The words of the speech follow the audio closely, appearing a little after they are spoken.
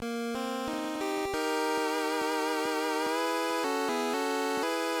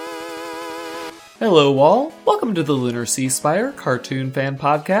Hello all, welcome to the Lunar Sea Spire Cartoon Fan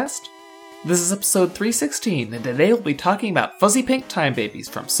Podcast. This is episode 316, and today we'll be talking about Fuzzy Pink Time Babies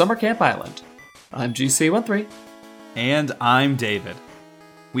from Summer Camp Island. I'm GC13. And I'm David.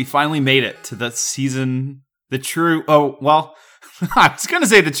 We finally made it to the season, I was going to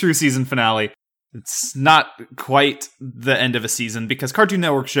say the true season finale. It's not quite the end of a season, because Cartoon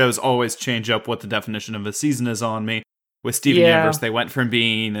Network shows always change up what the definition of a season is on me. With Steven Universe, they went from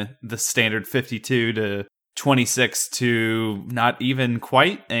being the standard 52 to 26 to not even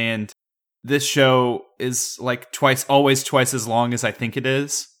quite, and this show is like always twice as long as I think it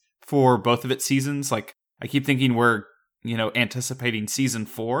is for both of its seasons. Like, I keep thinking we're, anticipating season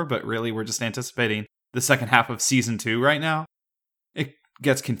 4, but really we're just anticipating the second half of season 2 right now. It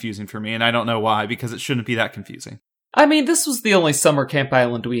gets confusing for me, and I don't know why, because it shouldn't be that confusing. I mean, this was the only Summer Camp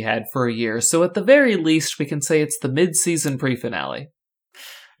Island we had for a year, so at the very least we can say it's the mid-season pre-finale.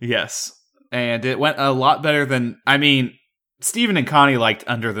 Yes, and it went a lot better than, Steven and Connie liked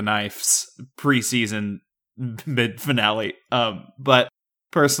Under the Knife's pre-season mid-finale, but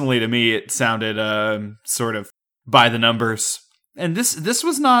personally to me it sounded sort of by the numbers. And this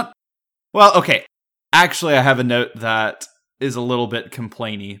was not... Well, okay, actually I have a note that is a little bit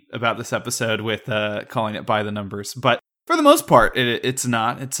complainy about this episode with calling it by the numbers. But for the most part, it's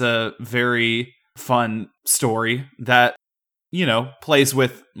not. It's a very fun story that, plays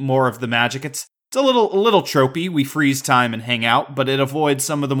with more of the magic. It's a little tropey. We freeze time and hang out, but it avoids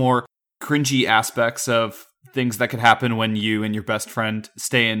some of the more cringy aspects of things that could happen when you and your best friend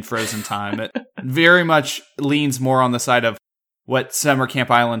stay in frozen time. It very much leans more on the side of what Summer Camp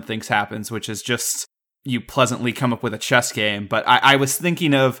Island thinks happens, which is just you pleasantly come up with a chess game. But I was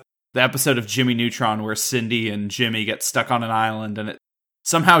thinking of the episode of Jimmy Neutron where Cindy and Jimmy get stuck on an island, and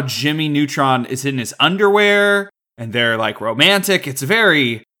somehow Jimmy Neutron is in his underwear and they're like romantic. It's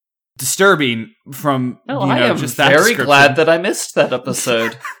very disturbing from just that very glad that I missed that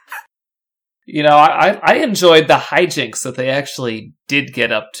episode. I enjoyed the hijinks that they actually did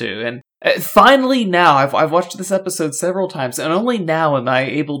get up to, and finally now, I've watched this episode several times, and only now am I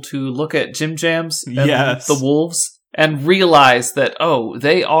able to look at Jim Jams and the wolves and realize that,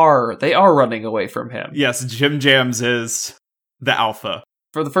 they are running away from him. Yes, Jim Jams is the alpha.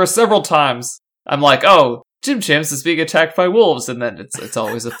 For the first several times, I'm like, Jim Jams is being attacked by wolves, and then it's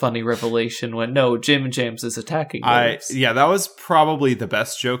always a funny revelation when, no, Jim Jams is attacking wolves. That was probably the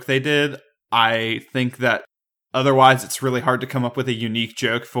best joke they did. I think that otherwise it's really hard to come up with a unique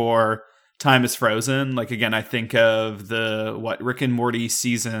joke for Time is Frozen. Like, again, I think of the Rick and Morty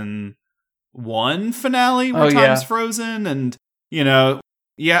season 1 finale where Time is Frozen, and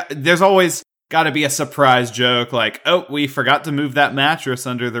there's always got to be a surprise joke like, we forgot to move that mattress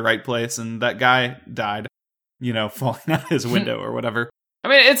under the right place and that guy died, falling out his window or whatever. I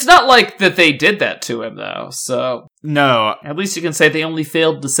mean, it's not like that they did that to him though, so no, at least you can say they only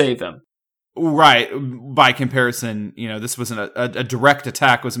failed to save him. Right. By comparison, this wasn't a direct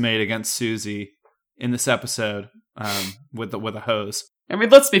attack was made against Susie in this episode with a hose. I mean,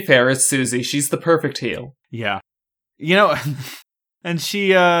 let's be fair, it's Susie. She's the perfect heel. Yeah. And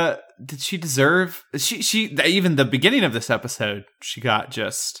she did she deserve she even the beginning of this episode, she got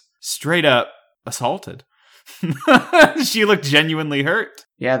just straight up assaulted. She looked genuinely hurt.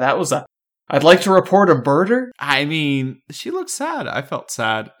 Yeah, that was I'd like to report a murder. I mean, she looked sad. I felt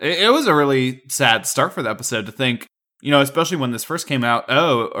sad. It was a really sad start for the episode to think, especially when this first came out,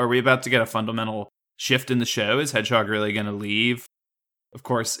 are we about to get a fundamental shift in the show? Is Hedgehog really going to leave? Of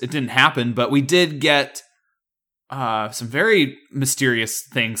course, it didn't happen, but we did get some very mysterious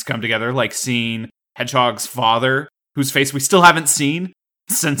things come together, like seeing Hedgehog's father, whose face we still haven't seen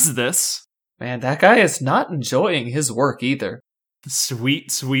since this. Man, that guy is not enjoying his work either.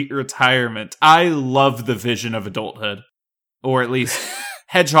 Sweet, sweet retirement. I love the vision of adulthood. Or at least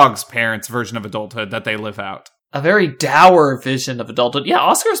Hedgehog's parents' version of adulthood that they live out. A very dour vision of adulthood. Yeah,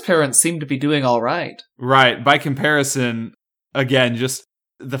 Oscar's parents seem to be doing all right. Right. By comparison, again, just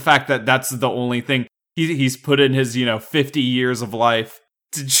the fact that that's the only thing he's put in his, 50 years of life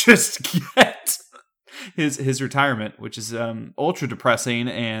to just get his retirement, which is ultra depressing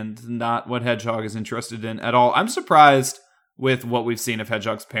and not what Hedgehog is interested in at all. I'm surprised with what we've seen of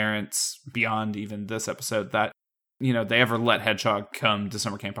Hedgehog's parents beyond even this episode that, they ever let Hedgehog come to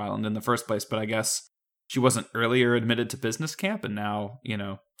Summer Camp Island in the first place. But I guess she wasn't earlier admitted to business camp, and now,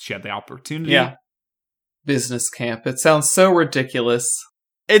 she had the opportunity. Yeah. Business camp. It sounds so ridiculous.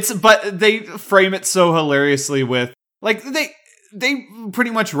 But they frame it so hilariously with, like, they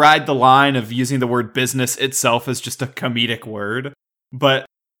pretty much ride the line of using the word business itself as just a comedic word. But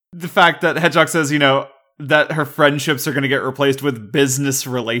the fact that Hedgehog says, that her friendships are going to get replaced with business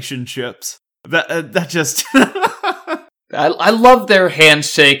relationships. That just... I love their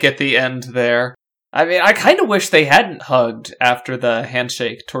handshake at the end there. I mean, I kind of wish they hadn't hugged after the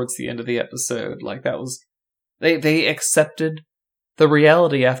handshake towards the end of the episode. Like, that was... They accepted the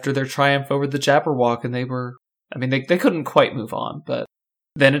reality after their triumph over the Jabberwock, and they were... I mean, they couldn't quite move on, but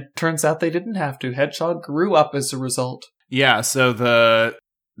then it turns out they didn't have to. Hedgehog grew up as a result. Yeah, so the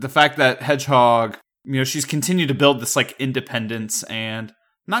fact that Hedgehog, she's continued to build this, like, independence and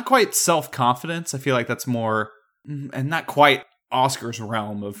not quite self-confidence. I feel like that's more... and not quite Oscar's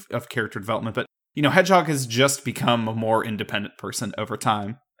realm of character development, but, Hedgehog has just become a more independent person over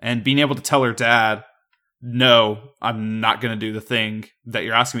time. And being able to tell her dad, no, I'm not going to do the thing that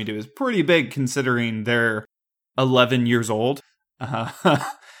you're asking me to is pretty big considering they're 11 years old.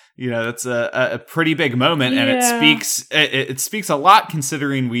 That's a pretty big moment, and it speaks a lot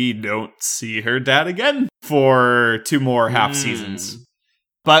considering we don't see her dad again for 2 more half seasons.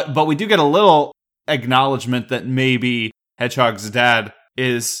 But we do get a little acknowledgement that maybe Hedgehog's dad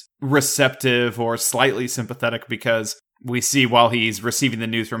is receptive or slightly sympathetic, because we see while he's receiving the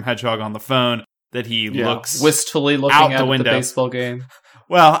news from Hedgehog on the phone that he looks wistfully looking out the window at the baseball game.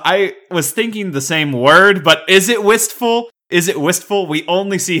 Well, I was thinking the same word, but is it wistful? Is it wistful? We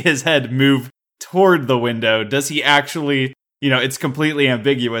only see his head move toward the window. Does he actually, it's completely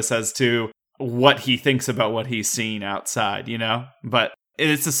ambiguous as to what he thinks about what he's seeing outside, But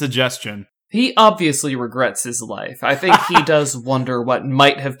it's a suggestion. He obviously regrets his life. I think he does wonder what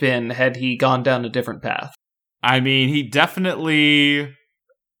might have been had he gone down a different path. I mean, he definitely...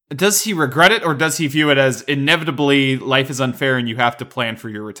 Does he regret it, or does he view it as inevitably life is unfair and you have to plan for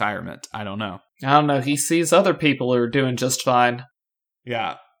your retirement? I don't know. He sees other people who are doing just fine.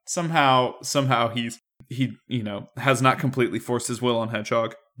 Yeah. Somehow he has not completely forced his will on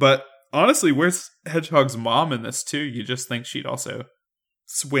Hedgehog. But honestly, where's Hedgehog's mom in this too? You just think she'd also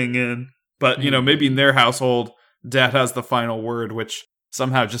swing in. But, maybe in their household, dad has the final word, which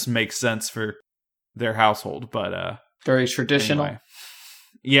somehow just makes sense for their household. But very traditional. Anyway.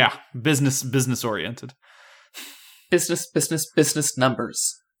 Yeah, business oriented. Business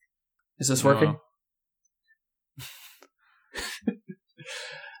numbers. Is this working?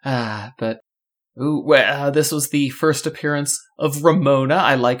 This was the first appearance of Ramona.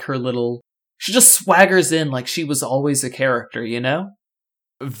 I like her little... She just swaggers in like she was always a character,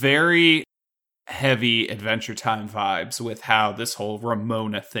 Very heavy Adventure Time vibes with how this whole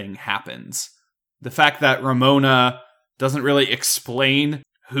Ramona thing happens. The fact that Ramona doesn't really explain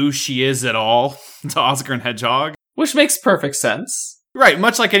who she is at all to Oscar and Hedgehog. Which makes perfect sense. Right,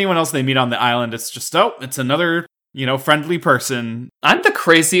 much like anyone else they meet on the island, it's just, it's another, friendly person. I'm the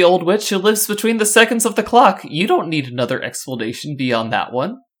crazy old witch who lives between the seconds of the clock. You don't need another explanation beyond that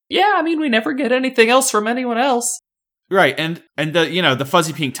one. Yeah, I mean, we never get anything else from anyone else. Right, and the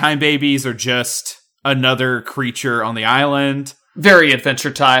fuzzy pink time babies are just another creature on the island. Very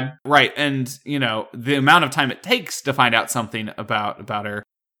Adventure Time. Right, and, the amount of time it takes to find out something about her,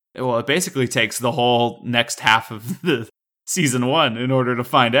 well, it basically takes the whole next half of the season 1 in order to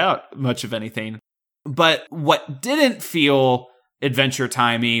find out much of anything. But what didn't feel Adventure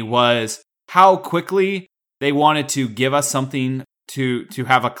Timey was how quickly they wanted to give us something to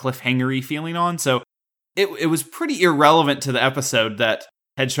have a cliffhangery feeling on. So it was pretty irrelevant to the episode that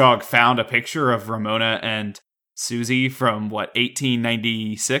Hedgehog found a picture of Ramona and Susie from,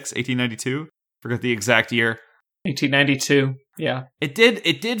 1896, 1892? Forgot the exact year. 1892, yeah. It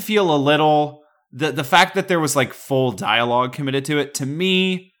did feel a little... The fact that there was, full dialogue committed to it, to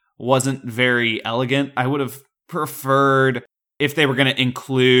me, wasn't very elegant. I would have preferred if they were going to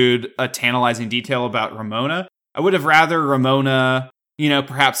include a tantalizing detail about Ramona. I would have rather Ramona,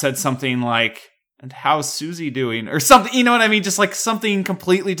 perhaps said something like, and how's Susie doing? Or something, you know what I mean? Just something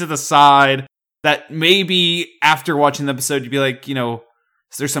completely to the side that maybe after watching the episode, you'd be like,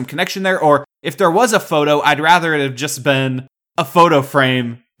 is there some connection there? Or if there was a photo, I'd rather it have just been a photo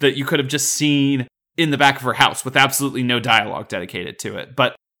frame that you could have just seen in the back of her house with absolutely no dialogue dedicated to it.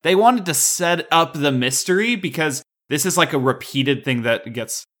 But they wanted to set up the mystery because this is a repeated thing that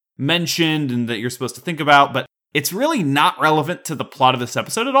gets mentioned and that you're supposed to think about, but it's really not relevant to the plot of this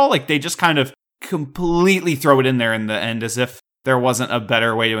episode at all. They just kind of completely throw it in there in the end as if there wasn't a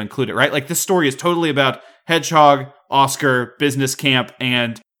better way to include it, right? This story is totally about Hedgehog, Oscar, business camp,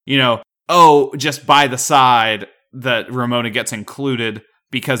 and, just by the side that Ramona gets included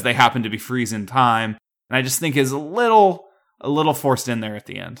because they happen to be freezing time. And I just think is a little forced in there at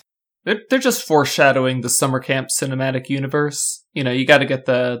the end. They're just foreshadowing the summer camp cinematic universe. You got to get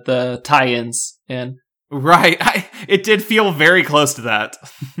the tie-ins in. Right. It did feel very close to that.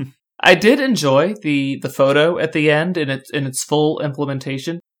 I did enjoy the photo at the end in its full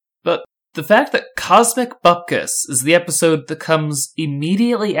implementation, but the fact that Cosmic Bupkis is the episode that comes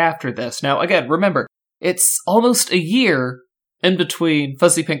immediately after this. Now, again, remember, it's almost a year in between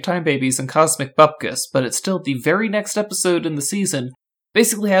Fuzzy Pink Time Babies and Cosmic Bupkis, but it's still the very next episode in the season.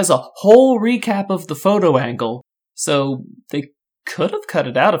 Basically has a whole recap of the photo angle, so they could have cut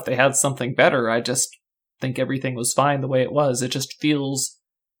it out if they had something better. I just think everything was fine the way it was. It just feels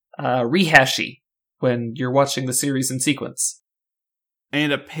rehashy when you're watching the series in sequence.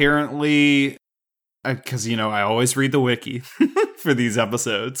 And apparently, because, I always read the wiki for these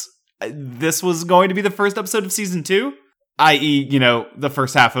episodes, this was going to be the first episode of season 2, i.e., the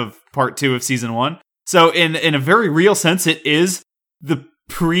first half of part 2 of season 1. So in a very real sense, it is the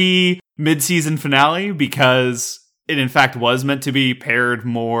pre-mid-season finale, because it in fact was meant to be paired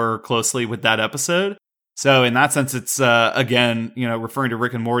more closely with that episode. So in that sense, it's, again, referring to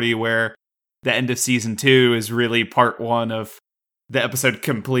Rick and Morty, where the end of season 2 is really part 1 of the episode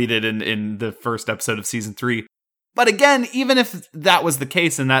completed in the first episode of season 3. But again, even if that was the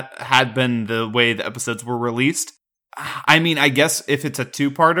case and that had been the way the episodes were released, I mean, I guess if it's a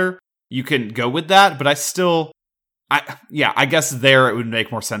 2-parter, you can go with that, but I guess there it would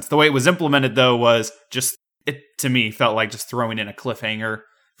make more sense. The way it was implemented, though, was just, it to me felt like just throwing in a cliffhanger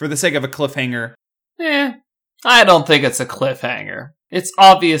for the sake of a cliffhanger. I don't think it's a cliffhanger. It's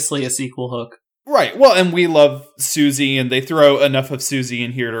obviously a sequel hook. Right. Well, and we love Susie, and they throw enough of Susie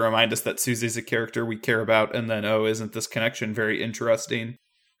in here to remind us that Susie's a character we care about, and then, isn't this connection very interesting?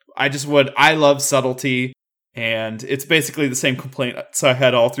 I love subtlety, and it's basically the same complaints I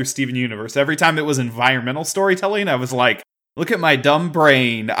had all through Steven Universe. Every time it was environmental storytelling, I was like, look at my dumb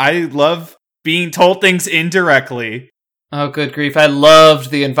brain. I love being told things indirectly. Oh, good grief. I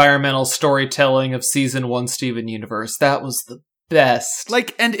loved the environmental storytelling of Season 1 Steven Universe. That was the best.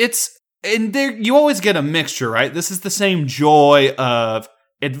 And there, you always get a mixture, right? This is the same joy of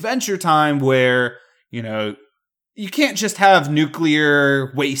Adventure Time where, you can't just have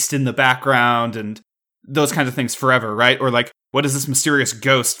nuclear waste in the background and those kinds of things forever, right? Or what is this mysterious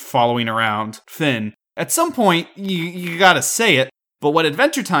ghost following around Finn? At some point, you gotta say it, but what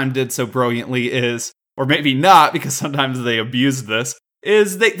Adventure Time did so brilliantly is, or maybe not, because sometimes they abused this,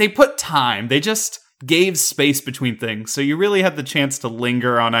 is they put time. They just gave space between things, so you really had the chance to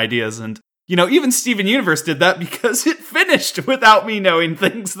linger on ideas. And even Steven Universe did that because it finished without me knowing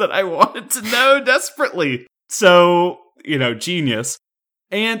things that I wanted to know desperately. So genius.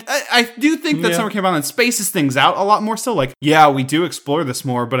 And I do think that Summer Camp Island spaces things out a lot more. So we do explore this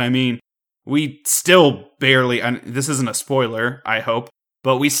more, but I mean, we still barely, and this isn't a spoiler, I hope,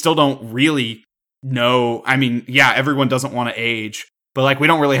 but we still don't really know. I mean, everyone doesn't want to age, but we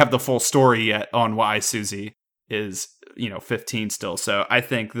don't really have the full story yet on why Susie is, 15 still. So I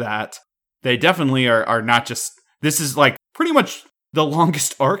think that they definitely are not just, this is pretty much the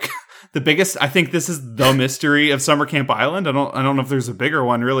longest arc, the biggest. I think this is the mystery of Summer Camp Island. I don't know if there's a bigger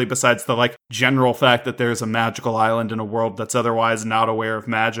one really, besides the general fact that there's a magical island in a world that's otherwise not aware of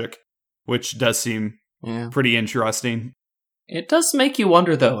magic, which does seem pretty interesting. It does make you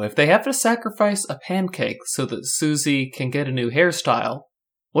wonder, though, if they have to sacrifice a pancake so that Susie can get a new hairstyle,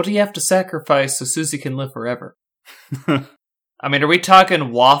 what do you have to sacrifice so Susie can live forever? I mean, are we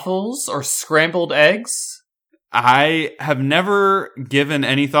talking waffles or scrambled eggs? I have never given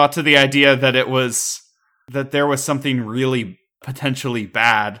any thought to the idea that there was something really potentially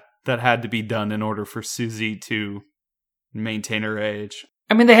bad that had to be done in order for Susie to maintain her age.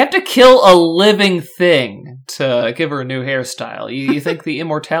 I mean, they have to kill a living thing to give her a new hairstyle. You think the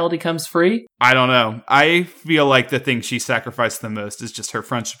immortality comes free? I don't know. I feel like the thing she sacrificed the most is just her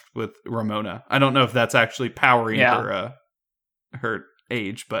friendship with Ramona. I don't know if that's actually powering her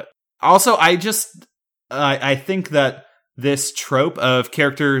age, but also I think that this trope of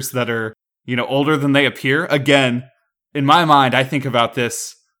characters that are, older than they appear, again, in my mind, I think about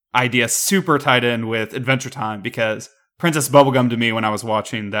this idea super tied in with Adventure Time, because Princess Bubblegum to me, when I was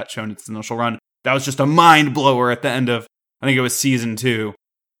watching that show in its initial run, that was just a mind blower at the end of, I think it was season 2.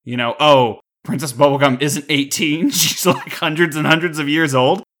 Princess Bubblegum isn't 18. She's hundreds and hundreds of years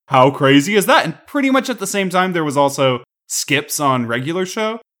old. How crazy is that? And pretty much at the same time, there was also skips on regular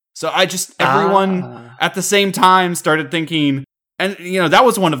show. So everyone at the same time started thinking, and that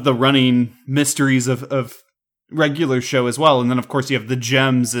was one of the running mysteries of regular show as well. And then of course you have the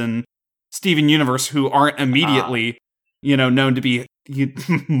gems and Steven Universe who aren't immediately known to be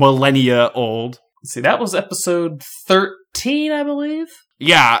millennia old. See, that was episode 13, I believe.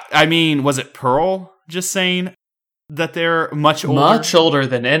 Yeah, I mean, was it Pearl just saying that they're much older? Much older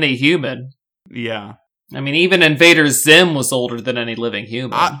than any human. Yeah. I mean, even Invader Zim was older than any living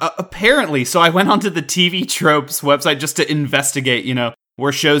human. Apparently. So I went onto the TV Tropes website just to investigate,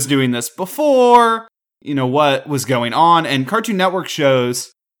 were shows doing this before? You know, what was going on? And Cartoon Network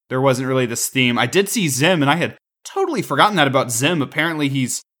shows, there wasn't really this theme. I did see Zim, and I had totally forgotten that about Zim. Apparently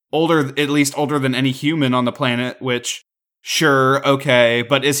he's older, at least older than any human on the planet, which, sure, okay,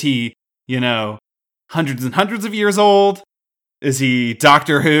 but is he, you know, hundreds and hundreds of years old? Is he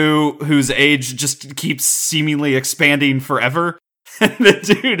Doctor Who, whose age just keeps seemingly expanding forever?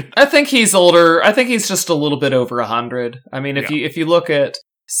 The dude, I think he's older. I think he's just a little bit over 100. I mean, if you look at,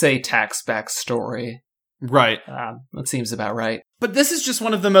 say, Tack's backstory, right, that seems about right. But this is just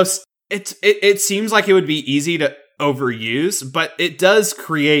one of the most. It seems like it would be easy to overuse, but it does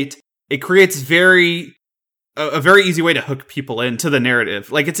create. It creates a very easy way to hook people into the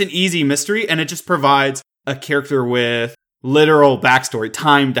narrative. Like, it's an easy mystery, and it just provides a character with literal backstory,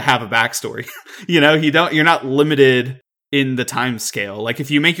 time to have a backstory. You know, you're not limited in the time scale. Like, if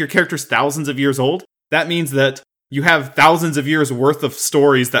you make your characters thousands of years old, that means that you have thousands of years worth of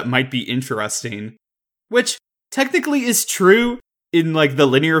stories that might be interesting, which technically is true in, like, the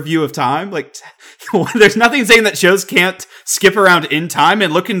linear view of time. Like, there's nothing saying that shows can't skip around in time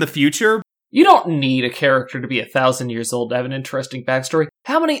and look in the future. You don't need a character to be 1,000 years old to have an interesting backstory.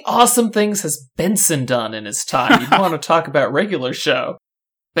 How many awesome things has Benson done in his time? You want to talk about regular show.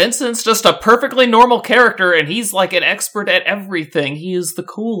 Benson's just a perfectly normal character, and he's like an expert at everything. He is the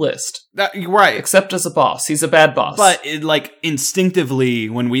coolest. Right. Except as a boss. He's a bad boss. But, instinctively,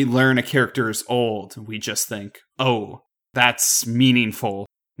 when we learn a character is old, we just think, oh, that's meaningful.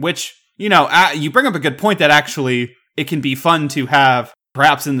 Which, you know, you bring up a good point that actually it can be fun to have,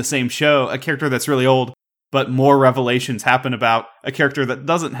 perhaps in the same show, a character that's really old, but more revelations happen about a character that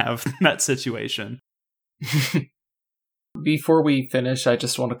doesn't have that situation. Before we finish, I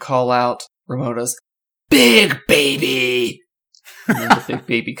just want to call out Ramona's big baby. And then the big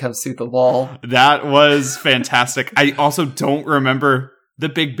baby comes through the wall. That was fantastic. I also don't remember the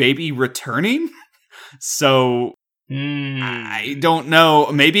big baby returning. So I don't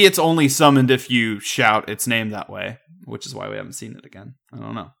know. Maybe it's only summoned if you shout its name that way, which is why we haven't seen it again. I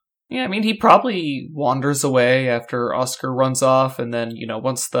don't know. Yeah, I mean, he probably wanders away after Oscar runs off, and then, you know,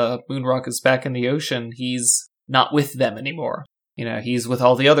 once the Moonrock is back in the ocean, he's not with them anymore. You know, he's with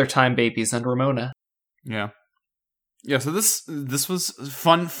all the other time babies and Ramona. Yeah. Yeah, so this was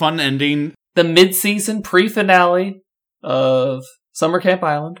fun ending. The mid-season pre-finale of Summer Camp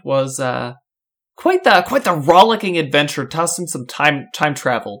Island was quite the rollicking adventure, tossing some time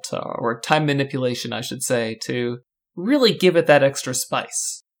travel or time manipulation, I should say, to really give it that extra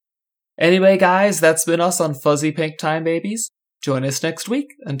spice. Anyway, guys, that's been us on Fuzzy Pink Time Babies. Join us next week.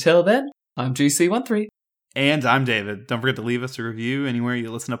 Until then, I'm GC13. And I'm David. Don't forget to leave us a review anywhere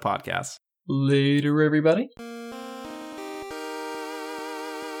you listen to podcasts. Later, everybody.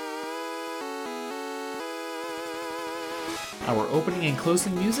 Our opening and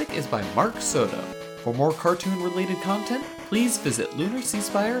closing music is by Mark Soto. For more cartoon-related content, please visit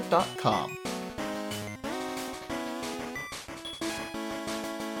LunarCeasefire.com.